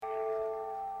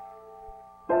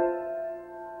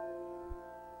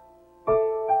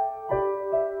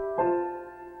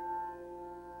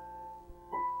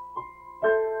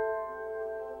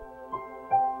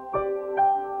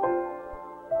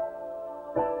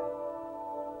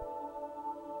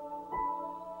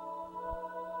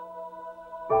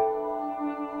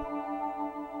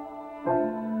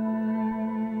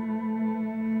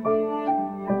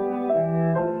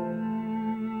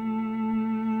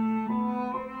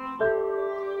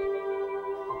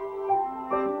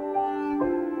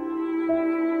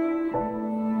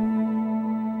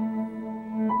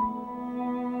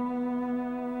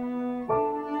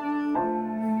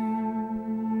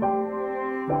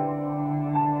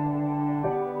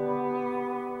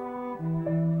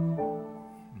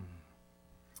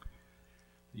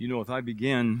if I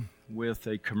begin with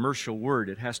a commercial word,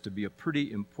 it has to be a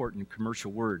pretty important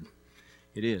commercial word.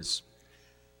 It is.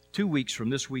 2 weeks from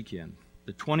this weekend,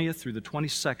 the 20th through the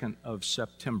 22nd of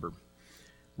September,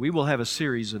 we will have a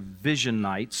series of vision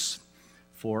nights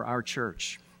for our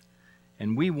church.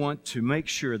 And we want to make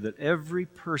sure that every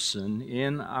person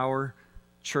in our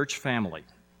church family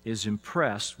is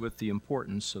impressed with the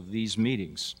importance of these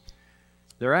meetings.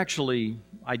 They're actually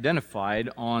identified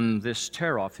on this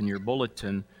tear-off in your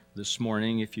bulletin this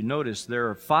morning. If you notice, there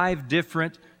are 5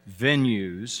 different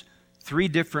venues, 3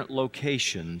 different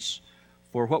locations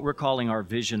for what we're calling our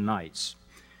Vision Nights.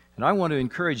 And I want to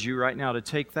encourage you right now to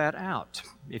take that out,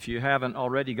 if you haven't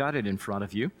already got it in front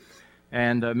of you.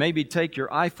 And maybe take your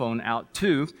iPhone out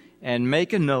too and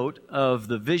make a note of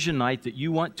the Vision Night that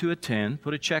you want to attend.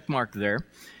 Put a check mark there.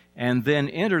 And then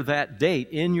enter that date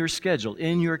in your schedule,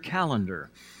 in your calendar.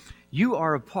 You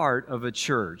are a part of a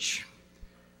church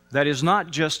that is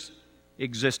not just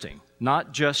existing,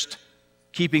 not just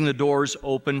keeping the doors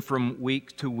open from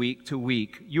week to week to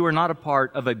week. You are not a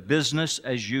part of a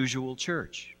business-as-usual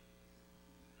church.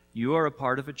 You are a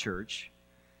part of a church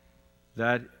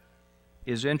that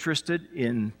is interested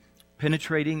in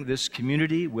penetrating this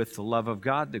community with the love of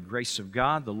God, the grace of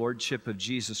God, the Lordship of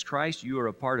Jesus Christ. You are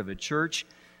a part of a church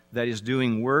that is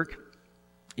doing work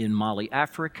in Mali,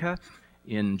 Africa,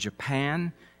 in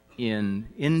Japan, in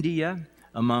India,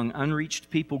 among unreached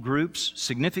people groups,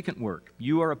 significant work.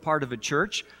 You are a part of a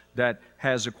church that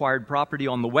has acquired property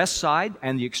on the west side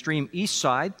and the extreme east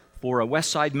side for a West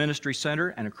Side Ministry Center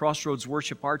and a Crossroads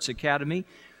Worship Arts Academy.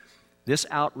 This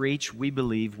outreach, we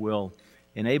believe, will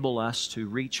enable us to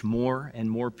reach more and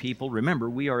more people. Remember,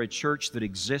 we are a church that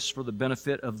exists for the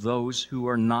benefit of those who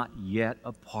are not yet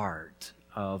a part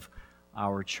of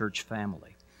our church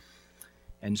family.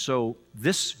 And so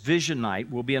this Vision Night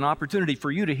will be an opportunity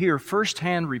for you to hear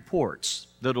firsthand reports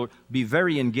that will be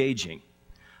very engaging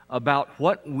about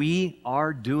what we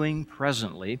are doing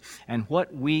presently and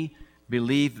what we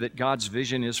believe that God's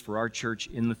vision is for our church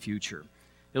in the future.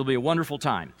 It'll be a wonderful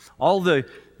time. All the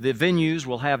venues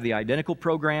will have the identical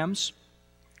programs.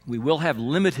 We will have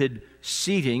limited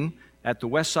seating at the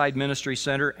West Side Ministry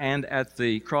Center and at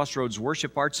the Crossroads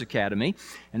Worship Arts Academy.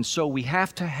 And so we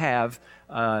have to have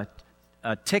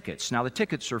tickets. Now, the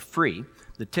tickets are free.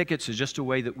 The tickets is just a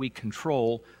way that we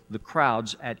control the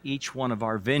crowds at each one of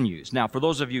our venues. Now, for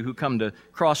those of you who come to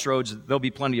Crossroads, there'll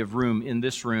be plenty of room in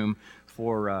this room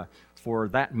for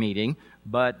that meeting.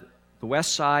 But the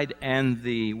West Side and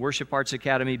the Worship Arts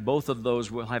Academy, both of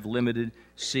those will have limited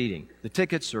seating. The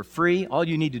tickets are free. All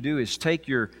you need to do is take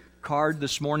your card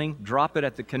this morning, drop it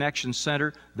at the Connection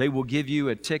Center. They will give you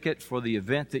a ticket for the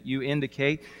event that you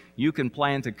indicate. You can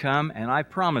plan to come, and I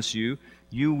promise you,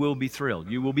 you will be thrilled.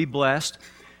 You will be blessed.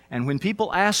 And when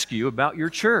people ask you about your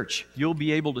church, you'll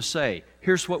be able to say,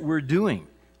 here's what we're doing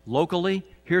locally,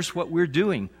 here's what we're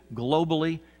doing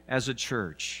globally as a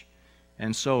church.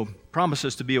 And so,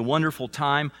 promises to be a wonderful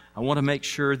time. I want to make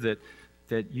sure that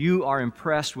you are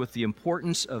impressed with the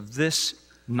importance of this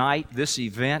night, this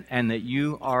event, and that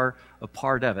you are a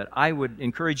part of it. I would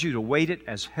encourage you to weight it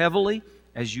as heavily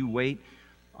as you weight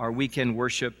our weekend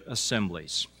worship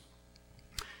assemblies.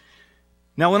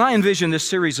 Now, when I envision this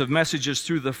series of messages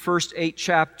through the first 8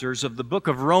 chapters of the book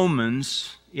of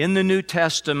Romans in the New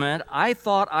Testament, I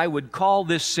thought I would call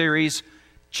this series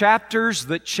Chapters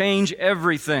That Change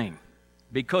Everything,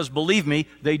 because believe me,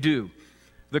 they do.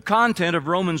 The content of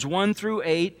Romans 1 through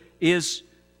 8 is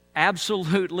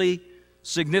absolutely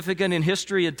significant in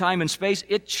history and time and space.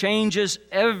 It changes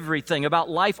everything about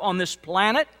life on this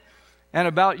planet and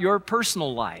about your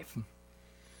personal life.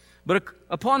 But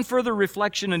upon further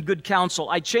reflection and good counsel,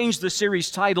 I changed the series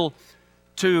title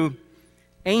to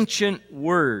Ancient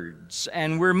Words.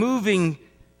 And we're moving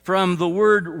from the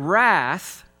word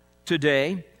wrath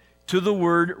today to the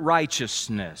word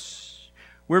righteousness.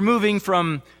 We're moving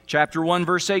from chapter 1,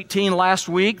 verse 18 last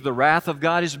week. The wrath of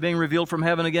God is being revealed from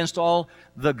heaven against all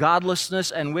the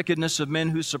godlessness and wickedness of men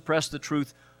who suppress the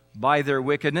truth by their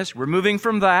wickedness. We're moving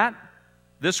from that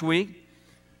this week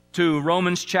to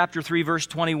Romans chapter 3, verse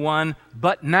 21.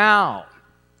 But now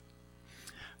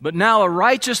a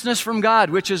righteousness from God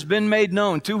which has been made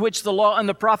known, to which the law and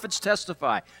the prophets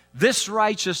testify. This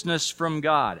righteousness from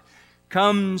God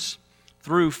comes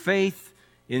through faith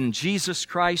in Jesus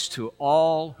Christ to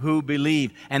all who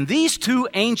believe. And these 2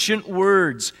 ancient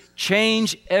words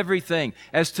change everything.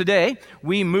 As today,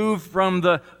 we move from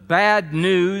the bad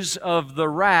news of the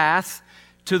wrath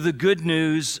to the good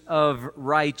news of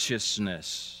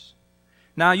righteousness.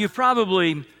 Now, you've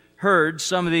probably heard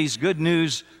some of these good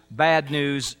news, bad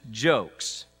news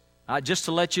jokes. Just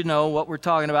to let you know what we're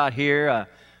talking about here,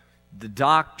 The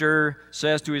doctor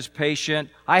says to his patient,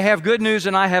 "I have good news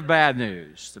and I have bad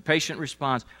news." The patient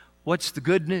responds, "What's the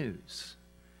good news?"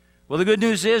 "Well, the good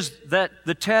news is that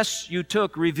the tests you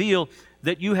took reveal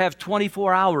that you have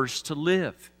 24 hours to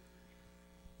live."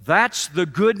 "That's the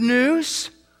good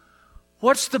news?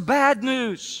 What's the bad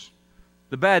news?"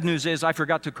 "The bad news is I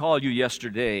forgot to call you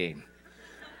yesterday."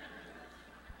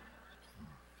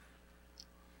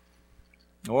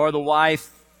 Or the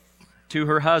wife to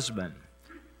her husband,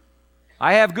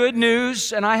 "I have good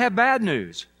news and I have bad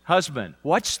news." "Husband,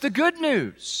 what's the good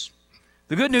news?"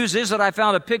 "The good news is that I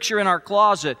found a picture in our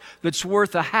closet that's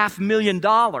worth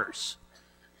 $500,000.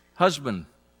 Husband,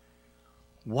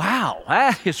 "Wow,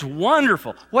 that is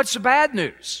wonderful. What's the bad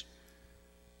news?"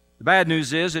 "The bad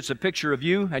news is it's a picture of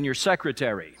you and your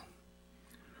secretary."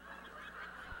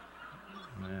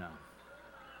 Yeah.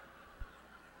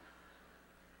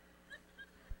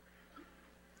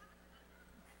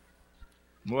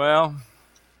 Well,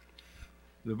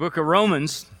 the book of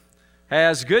Romans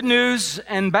has good news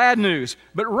and bad news,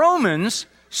 but Romans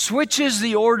switches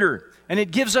the order, and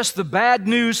it gives us the bad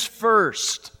news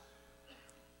first.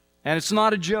 And it's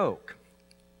not a joke.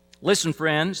 Listen,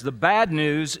 friends, the bad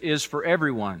news is for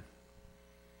everyone,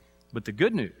 but the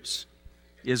good news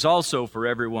is also for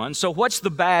everyone. So what's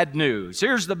the bad news?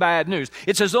 Here's the bad news.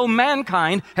 It's as though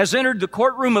mankind has entered the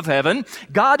courtroom of heaven.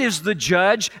 God is the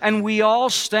judge, and we all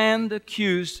stand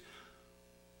accused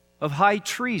of high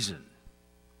treason.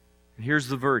 And here's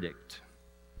the verdict.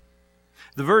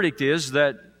 The verdict is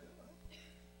that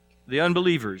the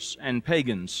unbelievers and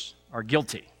pagans are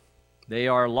guilty. They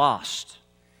are lost.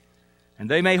 And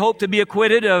they may hope to be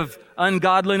acquitted of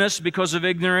ungodliness because of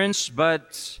ignorance,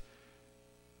 but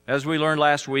as we learned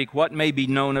last week, what may be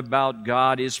known about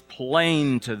God is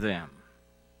plain to them.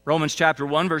 Romans chapter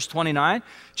 1, verse 29,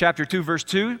 chapter 2, verse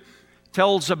 2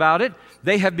 tells about it.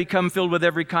 They have become filled with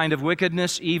every kind of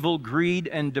wickedness, evil, greed,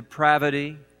 and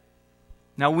depravity.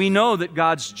 Now we know that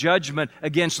God's judgment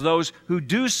against those who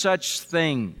do such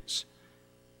things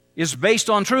is based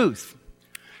on truth.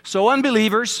 So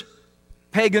unbelievers,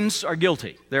 pagans are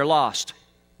guilty. They're lost.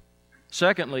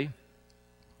 Secondly,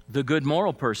 the good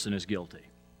moral person is guilty.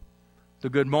 The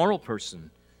good moral person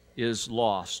is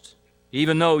lost.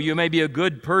 Even though you may be a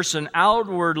good person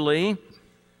outwardly,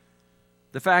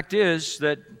 the fact is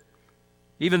that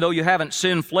even though you haven't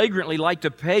sinned flagrantly like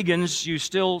the pagans, you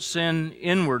still sin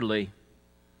inwardly.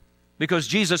 Because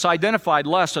Jesus identified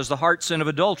lust as the heart sin of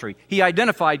adultery. He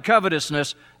identified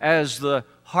covetousness as the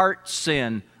heart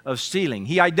sin of stealing.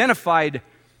 He identified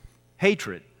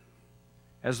hatred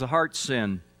as the heart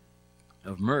sin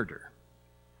of murder.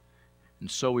 And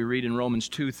so we read in Romans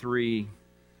 2:3,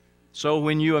 "So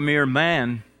when you, a mere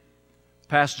man,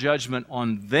 pass judgment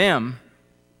on them,"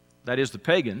 that is the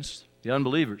pagans, the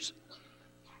unbelievers,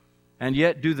 "and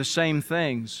yet do the same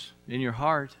things in your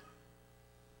heart,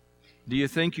 do you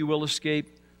think you will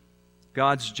escape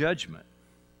God's judgment?"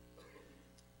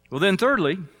 Well then,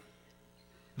 thirdly,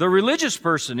 the religious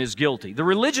person is guilty. The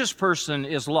religious person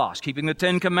is lost. Keeping the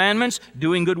 10 Commandments,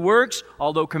 doing good works,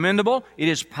 although commendable, it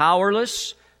is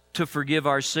powerless to forgive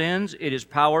our sins. It is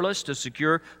powerless to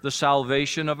secure the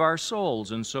salvation of our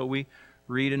souls. And so we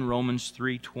read in Romans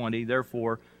 3:20,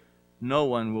 "Therefore, no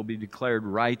one will be declared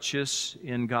righteous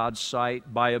in God's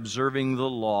sight by observing the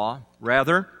law.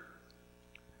 Rather,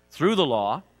 through the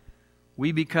law,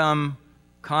 we become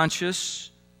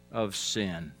conscious of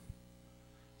sin."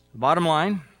 The bottom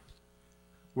line,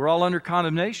 we're all under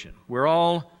condemnation. We're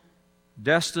all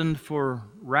destined for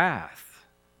wrath.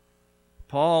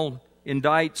 Paul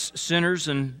indicts sinners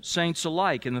and saints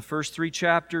alike in the first 3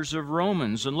 chapters of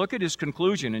Romans. And look at his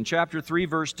conclusion in chapter 3,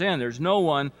 verse 10. "There's no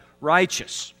one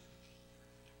righteous,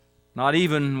 not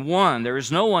even one. There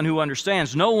is no one who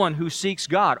understands, no one who seeks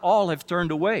God. All have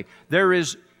turned away. There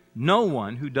is no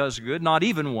one who does good, not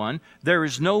even one. There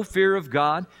is no fear of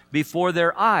God before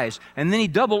their eyes." And then he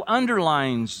double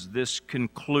underlines this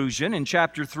conclusion in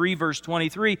chapter 3, verse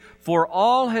 23. "For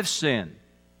all have sinned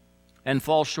and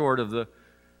fall short of the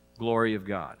glory of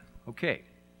God." Okay.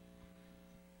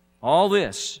 All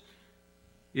this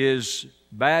is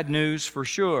bad news for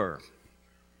sure.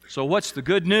 So what's the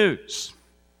good news?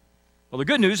 Well, the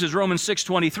good news is Romans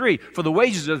 6:23. "For the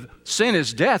wages of sin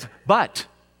is death, but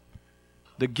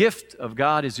the gift of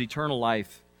God is eternal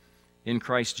life in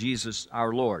Christ Jesus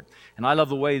our Lord." And I love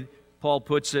the way Paul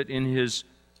puts it in his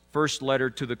first letter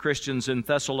to the Christians in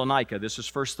Thessalonica. This is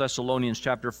 1 Thessalonians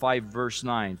chapter 5, verse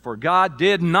 9. "For God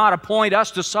did not appoint us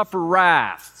to suffer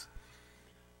wrath,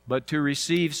 but to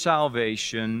receive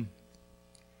salvation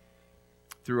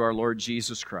through our Lord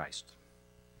Jesus Christ."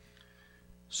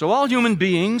 So all human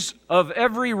beings of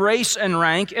every race and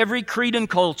rank, every creed and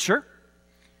culture,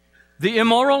 The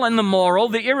immoral and the moral,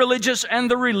 the irreligious and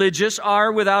the religious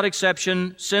are, without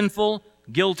exception, sinful,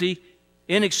 guilty,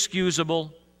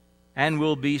 inexcusable, and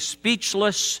will be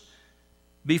speechless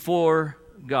before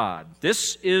God.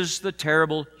 This is the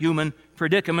terrible human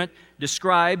predicament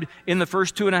described in the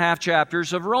first 2.5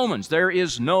 chapters of Romans. There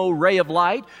is no ray of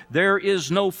light. There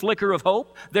is no flicker of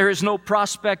hope. There is no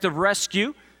prospect of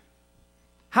rescue.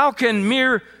 How can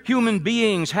mere human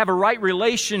beings have a right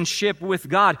relationship with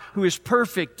God who is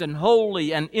perfect and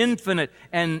holy and infinite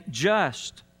and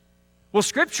just? Well,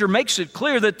 Scripture makes it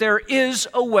clear that there is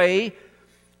a way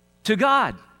to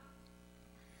God.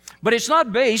 But it's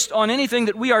not based on anything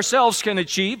that we ourselves can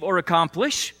achieve or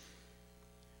accomplish.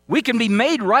 We can be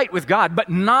made right with God, but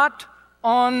not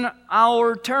on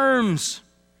our terms.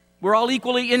 We're all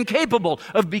equally incapable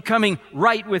of becoming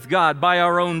right with God by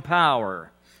our own power.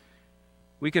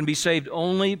 We can be saved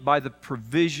only by the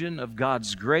provision of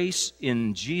God's grace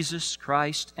in Jesus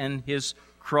Christ and His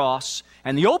cross.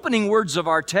 And the opening words of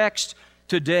our text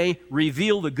today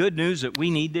reveal the good news that we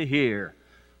need to hear.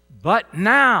 But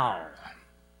now,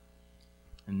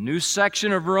 a new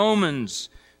section of Romans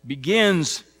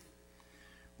begins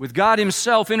with God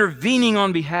Himself intervening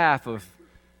on behalf of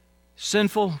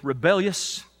sinful,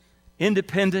 rebellious,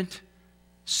 independent,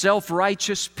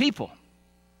 self-righteous people.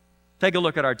 Take a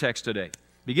look at our text today,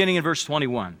 beginning in verse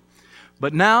 21.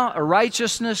 But now a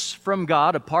righteousness from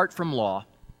God, apart from law,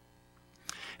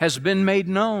 has been made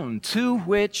known, to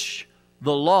which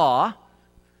the law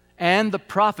and the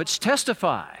prophets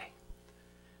testify.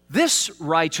 This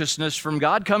righteousness from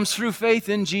God comes through faith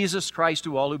in Jesus Christ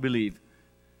to all who believe.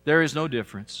 There is no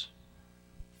difference.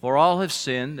 For all have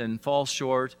sinned and fall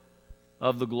short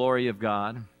of the glory of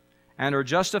God, and are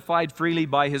justified freely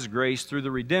by His grace through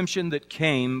the redemption that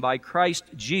came by Christ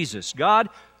Jesus. God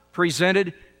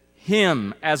presented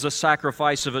Him as a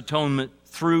sacrifice of atonement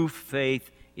through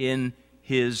faith in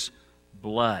His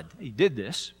blood. He did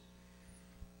this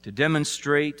to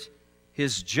demonstrate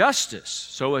His justice,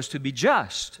 so as to be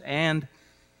just, and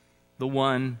the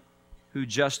one who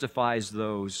justifies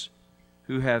those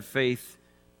who have faith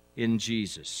in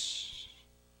Jesus.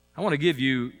 I want to give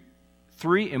you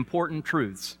 3 important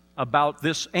truths about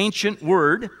this ancient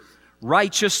word,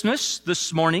 righteousness,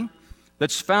 this morning,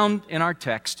 that's found in our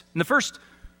text. And the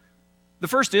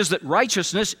first is that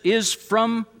righteousness is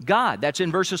from God. That's in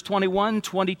verses 21,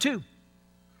 22.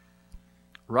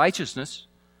 Righteousness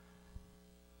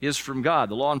is from God.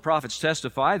 The law and prophets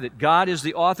testify that God is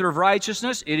the author of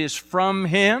righteousness. It is from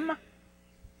Him.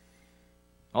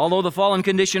 Although the fallen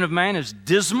condition of man is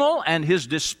dismal and his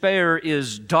despair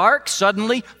is dark,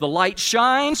 suddenly the light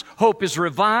shines, hope is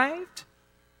revived,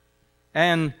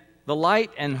 and the light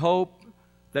and hope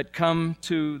that come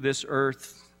to this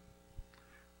earth,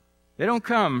 they don't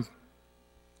come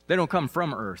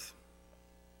from earth.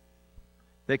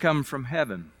 They come from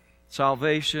heaven.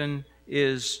 Salvation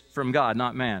is from God,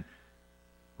 not man.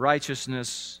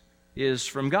 Righteousness is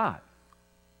from God.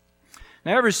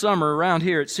 Now, every summer around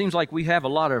here, it seems like we have a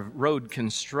lot of road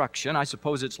construction. I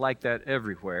suppose it's like that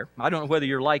everywhere. I don't know whether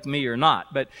you're like me or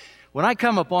not, but when I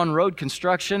come upon road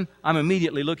construction, I'm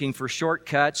immediately looking for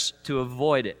shortcuts to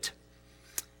avoid it.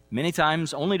 Many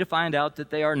times only to find out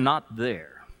that they are not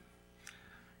there.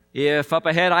 If up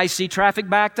ahead I see traffic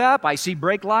backed up, I see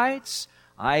brake lights,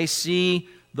 I see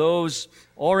those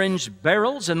orange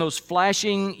barrels and those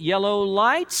flashing yellow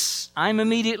lights, I'm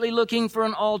immediately looking for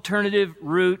an alternative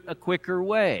route, a quicker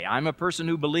way. I'm a person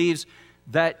who believes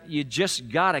that you just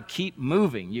got to keep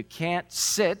moving. You can't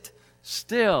sit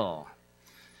still.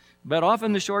 But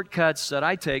often the shortcuts that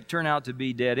I take turn out to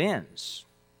be dead ends.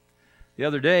 The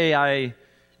other day I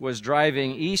was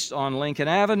driving east on Lincoln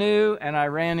Avenue, and I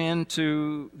ran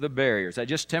into the barriers. I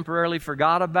just temporarily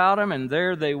forgot about them, and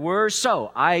there they were.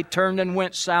 So I turned and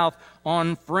went south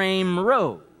on Frame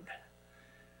Road.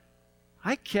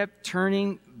 I kept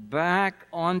turning back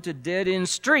onto dead-end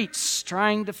streets,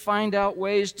 trying to find out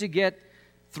ways to get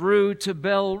through to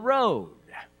Bell Road.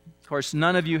 Of course,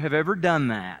 none of you have ever done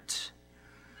that.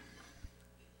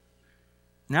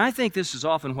 Now, I think this is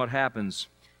often what happens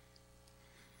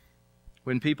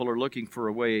when people are looking for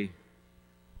a way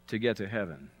to get to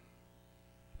heaven.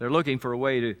 They're looking for a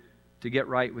way to get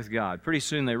right with God. Pretty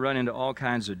soon they run into all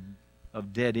kinds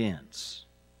of dead ends.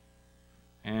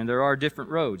 And there are different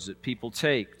roads that people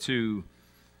take to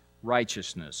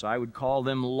righteousness. I would call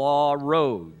them law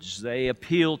roads. They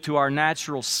appeal to our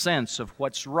natural sense of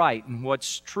what's right and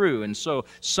what's true. And so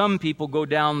some people go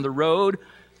down the road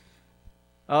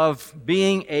of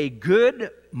being a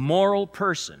good moral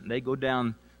person. They go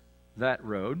down that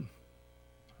road.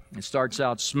 It starts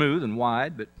out smooth and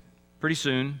wide, but pretty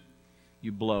soon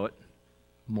you blow it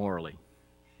morally.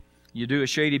 You do a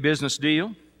shady business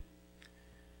deal.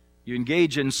 You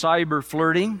engage in cyber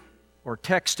flirting or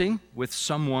texting with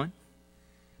someone.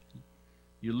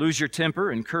 You lose your temper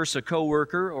and curse a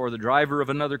coworker or the driver of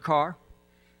another car.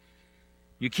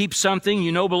 You keep something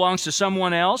you know belongs to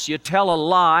someone else. You tell a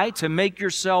lie to make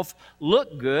yourself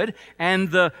look good.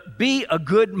 And the be a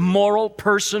good moral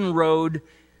person road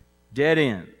dead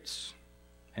ends.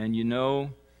 And you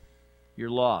know you're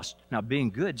lost. Now,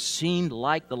 being good seemed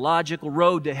like the logical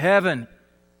road to heaven,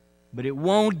 but it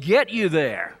won't get you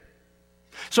there.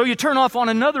 So you turn off on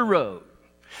another road.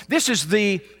 This is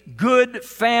the good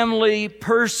family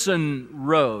person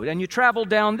road. And you travel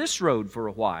down this road for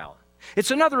a while.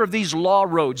 It's another of these law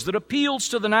roads that appeals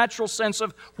to the natural sense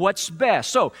of what's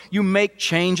best. So you make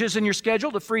changes in your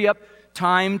schedule to free up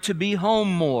time to be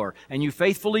home more. And you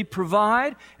faithfully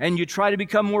provide, and you try to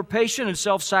become more patient and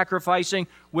self-sacrificing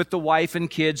with the wife and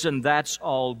kids, and that's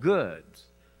all good.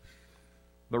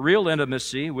 But real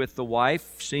intimacy with the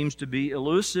wife seems to be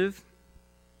elusive.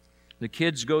 The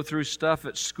kids go through stuff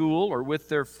at school or with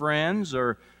their friends,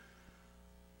 or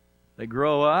they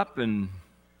grow up and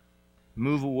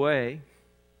move away,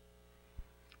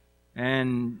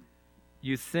 and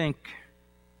you think,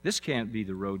 this can't be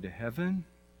the road to heaven.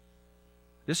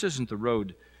 This isn't the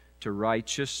road to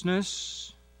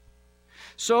righteousness.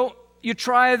 So you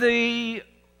try the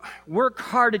work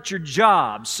hard at your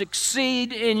job,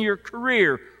 succeed in your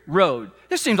career road.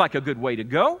 This seems like a good way to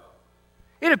go.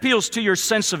 It appeals to your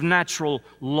sense of natural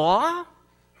law.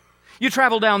 You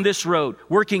travel down this road,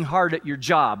 working hard at your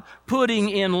job, putting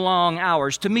in long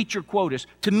hours to meet your quotas,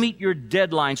 to meet your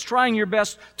deadlines, trying your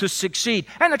best to succeed.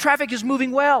 And the traffic is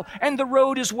moving well, and the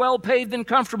road is well paved and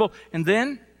comfortable. And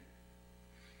then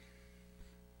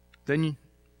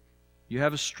you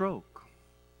have a stroke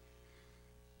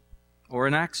or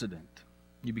an accident.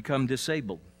 You become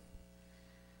disabled.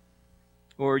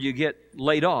 Or you get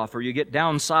laid off, or you get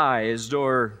downsized,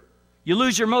 or you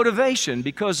lose your motivation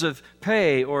because of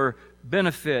pay or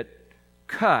benefit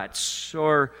cuts,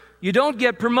 or you don't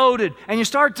get promoted, and you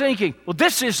start thinking, well,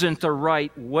 this isn't the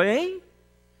right way.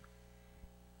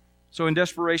 So in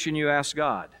desperation, you ask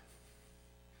God,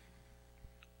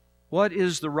 what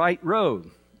is the right road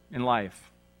in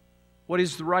life? What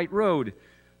is the right road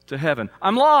to heaven?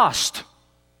 I'm lost.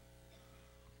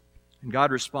 And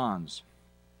God responds,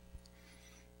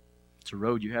 it's a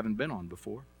road you haven't been on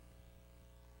before.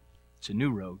 It's a new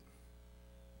road,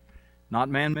 not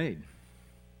man-made.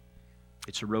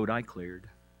 It's a road I cleared.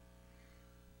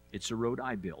 It's a road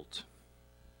I built.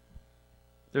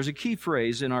 There's a key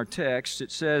phrase in our text.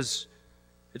 It says,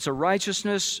 it's a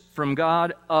righteousness from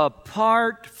God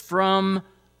apart from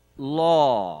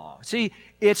law. See,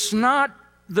 it's not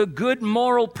the good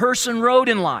moral person road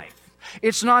in life.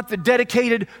 It's not the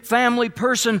dedicated family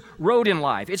person road in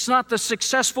life. It's not the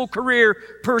successful career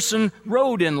person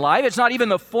road in life. It's not even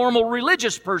the formal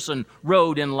religious person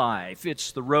road in life.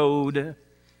 It's the road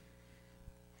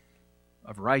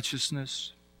of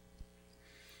righteousness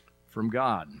from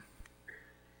God.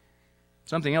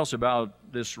 Something else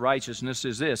about this righteousness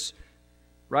is this.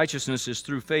 Righteousness is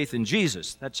through faith in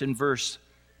Jesus. That's in verse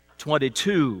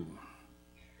 22.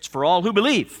 It's for all who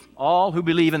believe. All who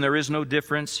believe, and there is no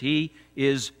difference. He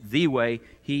is the way.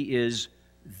 He is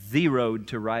the road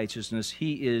to righteousness.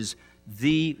 He is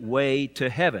the way to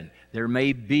heaven. There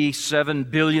may be 7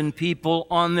 billion people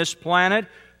on this planet.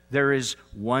 There is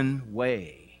one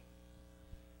way.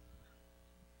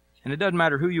 And it doesn't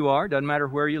matter who you are. It doesn't matter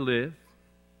where you live.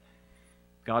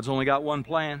 God's only got one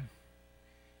plan.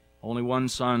 Only one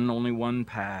Son, only one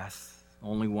path,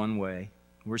 only one way.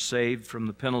 We're saved from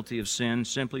the penalty of sin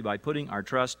simply by putting our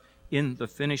trust in the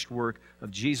finished work of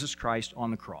Jesus Christ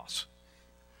on the cross.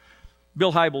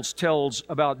 Bill Hybels tells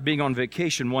about being on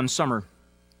vacation one summer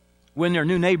when their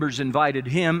new neighbors invited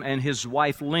him and his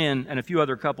wife Lynn and a few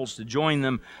other couples to join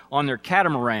them on their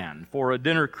catamaran for a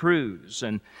dinner cruise.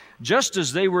 And just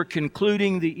as they were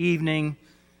concluding the evening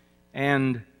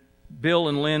and Bill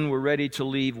and Lynn were ready to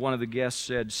leave, one of the guests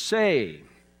said, "Say,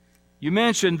 you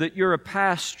mentioned that you're a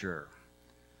pastor.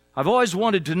 I've always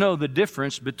wanted to know the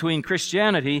difference between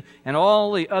Christianity and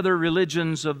all the other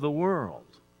religions of the world."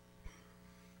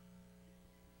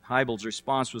 Hybels'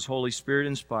 response was Holy Spirit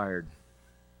inspired.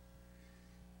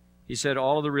 He said,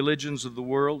 all of the religions of the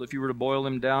world, if you were to boil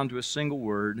them down to a single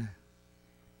word,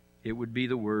 it would be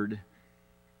the word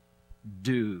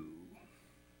do.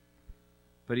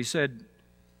 But he said,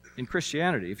 in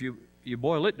Christianity, if you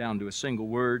boil it down to a single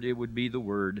word, it would be the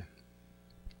word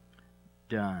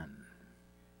done.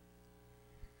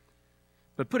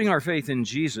 But putting our faith in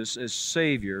Jesus as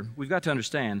Savior, we've got to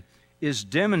understand, is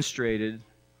demonstrated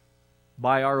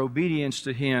by our obedience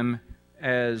to Him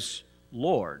as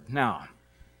Lord. Now,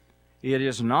 it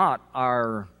is not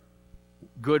our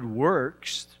good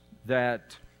works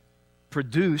that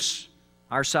produce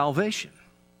our salvation,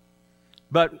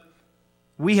 but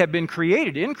we have been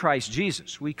created in Christ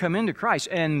Jesus. We come into Christ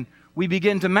and we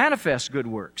begin to manifest good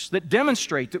works that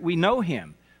demonstrate that we know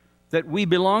Him, that we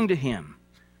belong to Him,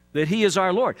 that He is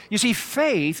our Lord. You see,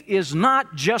 faith is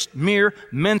not just mere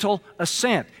mental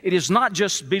assent. It is not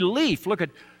just belief. Look at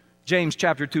James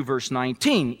chapter 2, verse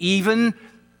 19. Even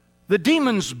the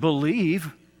demons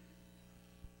believe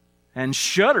and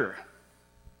shudder.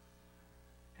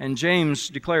 And James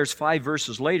declares 5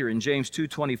 verses later in James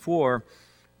 2:24,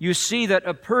 you see that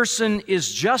a person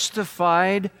is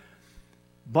justified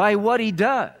by what he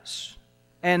does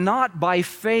and not by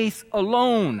faith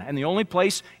alone. And the only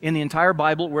place in the entire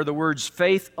Bible where the words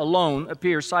faith alone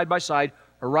appear side by side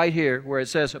are right here, where it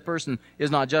says a person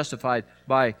is not justified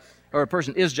by, or a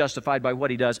person is justified by what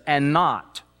he does and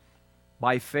not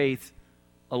by faith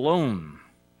alone.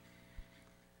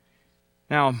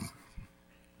 Now,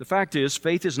 the fact is,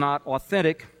 faith is not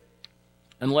authentic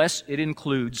unless it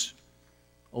includes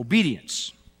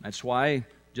obedience. That's why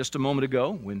just a moment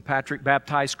ago, when Patrick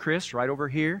baptized Chris right over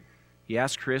here, he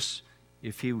asked Chris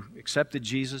if he accepted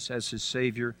Jesus as his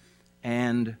Savior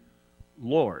and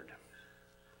Lord.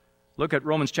 Look at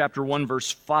Romans chapter 1,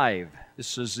 verse 5.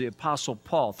 This is the Apostle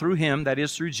Paul. Through Him, that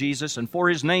is through Jesus, and for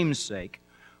His name's sake,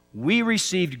 we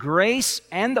received grace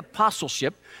and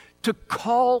apostleship to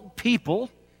call people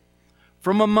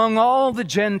from among all the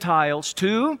Gentiles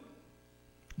to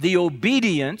the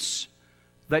obedience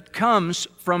that comes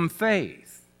from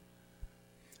faith.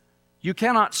 You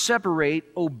cannot separate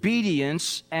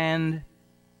obedience and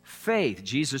faith.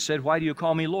 Jesus said, why do you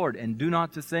call me Lord, and do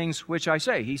not the things which I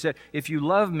say? He said, if you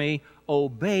love me,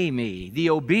 obey me.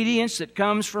 The obedience that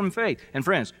comes from faith. And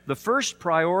friends, the first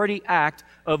priority act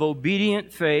of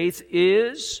obedient faith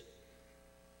is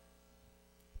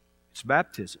it's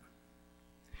baptism.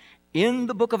 In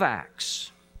the book of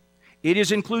Acts, it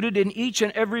is included in each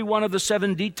and every one of the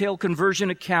 7 detailed conversion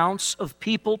accounts of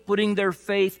people putting their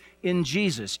faith in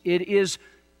Jesus. It is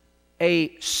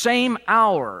a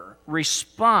same-hour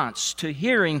response to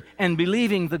hearing and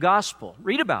believing the gospel.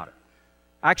 Read about it.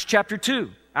 Acts chapter 2,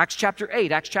 Acts chapter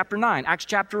 8, Acts chapter 9, Acts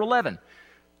chapter 11.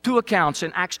 2 accounts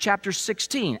in Acts chapter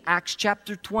 16, Acts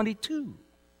chapter 22.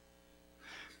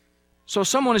 So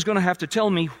someone is going to have to tell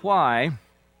me why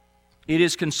it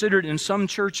is considered in some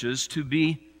churches to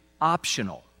be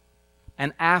optional,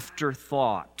 an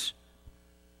afterthought,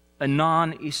 a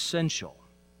non-essential.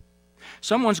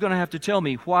 Someone's going to have to tell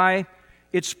me why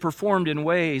it's performed in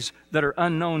ways that are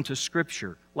unknown to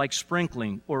Scripture, like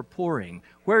sprinkling or pouring.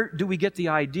 Where do we get the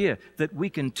idea that we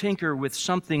can tinker with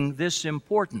something this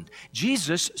important?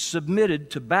 Jesus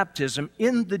submitted to baptism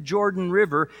in the Jordan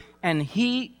River, and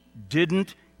He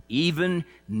didn't even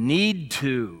need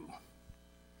to.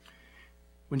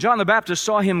 When John the Baptist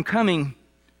saw Him coming,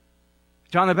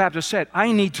 John the Baptist said,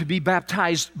 I need to be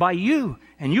baptized by you,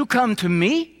 and you come to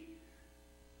me?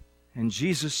 And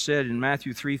Jesus said in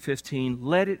Matthew 3:15,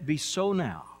 let it be so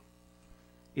now.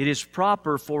 It is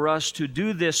proper for us to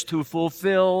do this to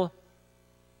fulfill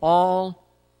all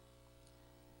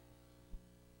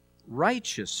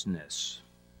righteousness.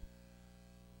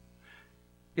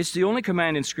 It's the only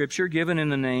command in Scripture given in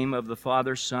the name of the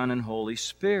Father, Son, and Holy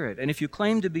Spirit. And if you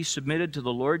claim to be submitted to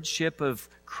the Lordship of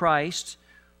Christ,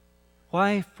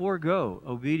 why forego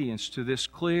obedience to this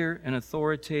clear and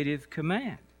authoritative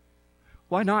command?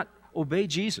 Why not obey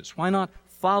Jesus? Why not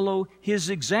follow His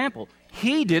example?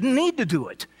 He didn't need to do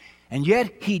it, and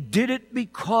yet He did it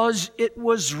because it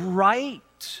was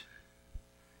right.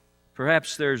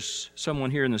 Perhaps there's someone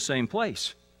here in the same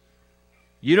place.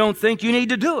 You don't think you need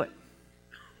to do it,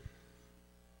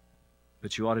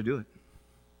 but you ought to do it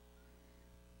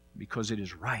because it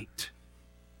is right.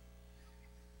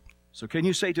 So can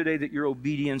you say today that your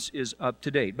obedience is up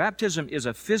to date? Baptism is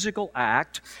a physical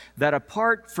act that,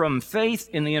 apart from faith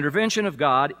in the intervention of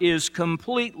God, is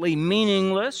completely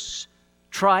meaningless,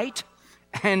 trite,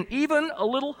 and even a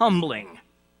little humbling.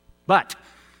 But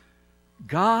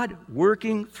God,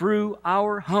 working through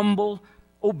our humble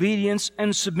obedience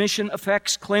and submission,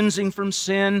 affects cleansing from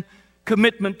sin,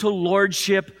 commitment to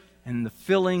lordship, and the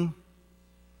filling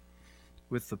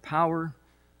with the power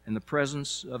and the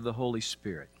presence of the Holy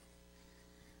Spirit.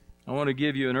 I want to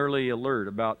give you an early alert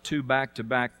about 2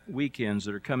 back-to-back weekends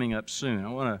that are coming up soon. I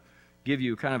want to give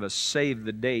you kind of a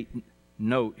save-the-date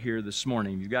note here this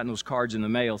morning. You've gotten those cards in the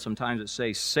mail sometimes that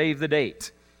say, save the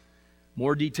date.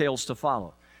 More details to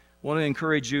follow. I want to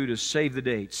encourage you to save the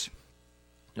dates.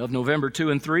 of November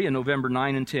 2 and 3 and November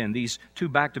 9 and 10, these two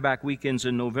back-to-back weekends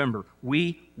in November,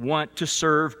 we want to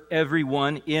serve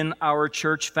everyone in our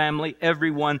church family,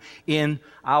 everyone in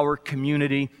our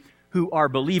community who are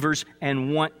believers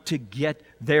and want to get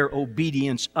their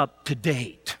obedience up to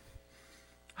date.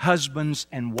 Husbands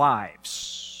and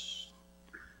wives,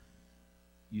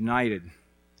 united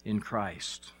in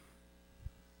Christ.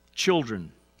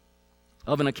 Children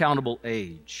of an accountable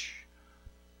age.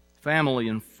 Family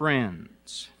and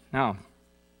friends. Now,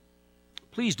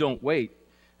 please don't wait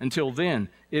until then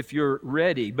if you're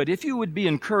ready. But if you would be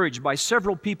encouraged by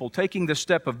several people taking the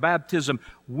step of baptism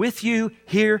with you,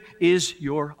 here is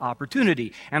your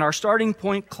opportunity. And our starting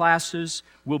point classes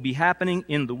will be happening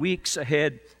in the weeks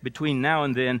ahead between now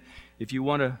and then if you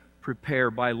want to prepare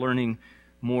by learning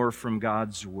more from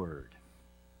God's Word.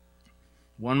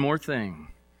 One more thing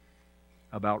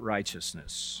about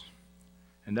righteousness.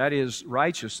 And that is,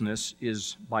 righteousness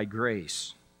is by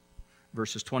grace.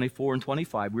 Verses 24 and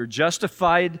 25. We're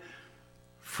justified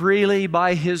freely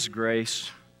by His grace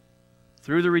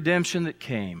through the redemption that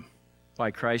came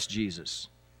by Christ Jesus.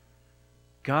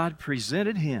 God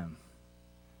presented Him,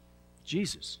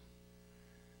 Jesus,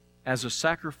 as a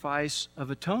sacrifice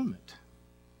of atonement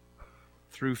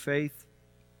through faith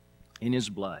in His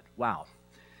blood. Wow.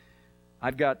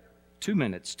 I've got 2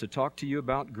 minutes to talk to you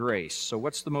about grace. So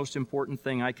what's the most important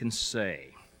thing I can say?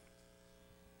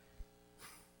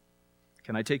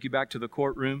 Can I take you back to the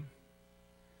courtroom?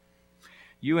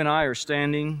 You and I are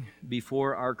standing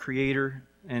before our Creator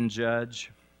and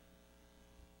Judge.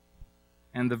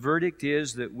 And the verdict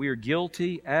is that we are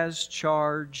guilty as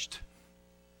charged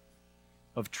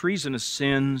of treasonous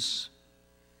sins.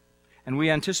 And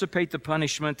we anticipate the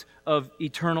punishment of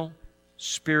eternal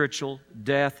spiritual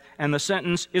death, and the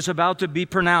sentence is about to be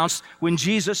pronounced when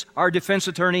Jesus, our defense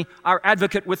attorney, our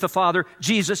advocate with the Father,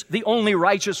 Jesus, the only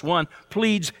righteous one,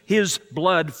 pleads His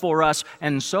blood for us.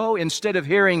 And so, instead of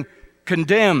hearing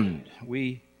condemned,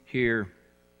 we hear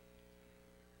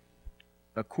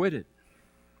acquitted.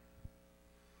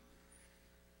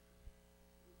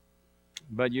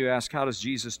 But you ask, how does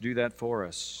Jesus do that for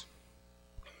us?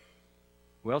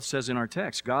 Well, it says in our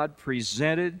text, God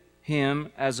presented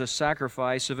Him as a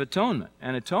sacrifice of atonement.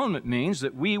 And atonement means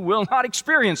that we will not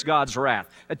experience God's wrath.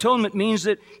 Atonement means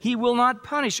that He will not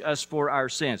punish us for our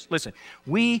sins. Listen,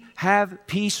 we have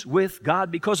peace with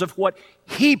God because of what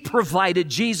He provided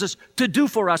Jesus to do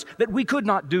for us that we could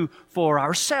not do for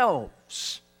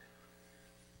ourselves.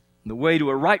 The way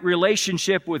to a right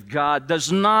relationship with God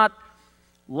does not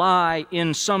lie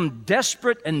in some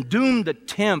desperate and doomed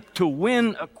attempt to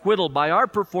win acquittal by our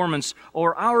performance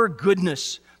or our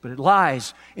goodness, but it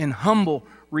lies in humble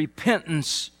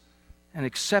repentance and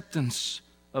acceptance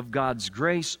of God's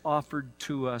grace offered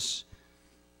to us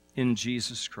in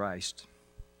Jesus Christ.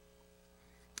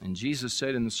 And Jesus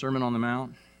said in the Sermon on the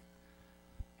Mount,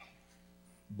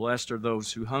 "Blessed are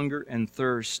those who hunger and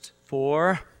thirst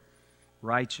for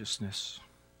righteousness,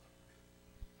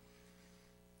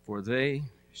 for they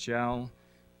shall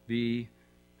be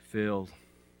filled."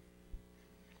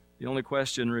 The only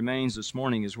question remains this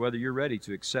morning is whether you're ready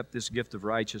to accept this gift of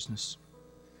righteousness.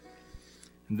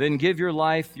 And then give your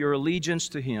life, your allegiance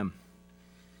to Him.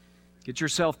 Get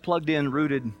yourself plugged in,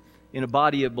 rooted in a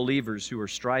body of believers who are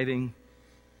striving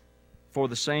for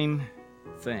the same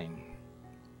thing.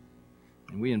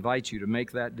 And we invite you to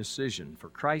make that decision for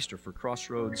Christ or for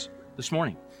Crossroads this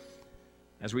morning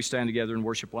as we stand together and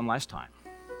worship one last time.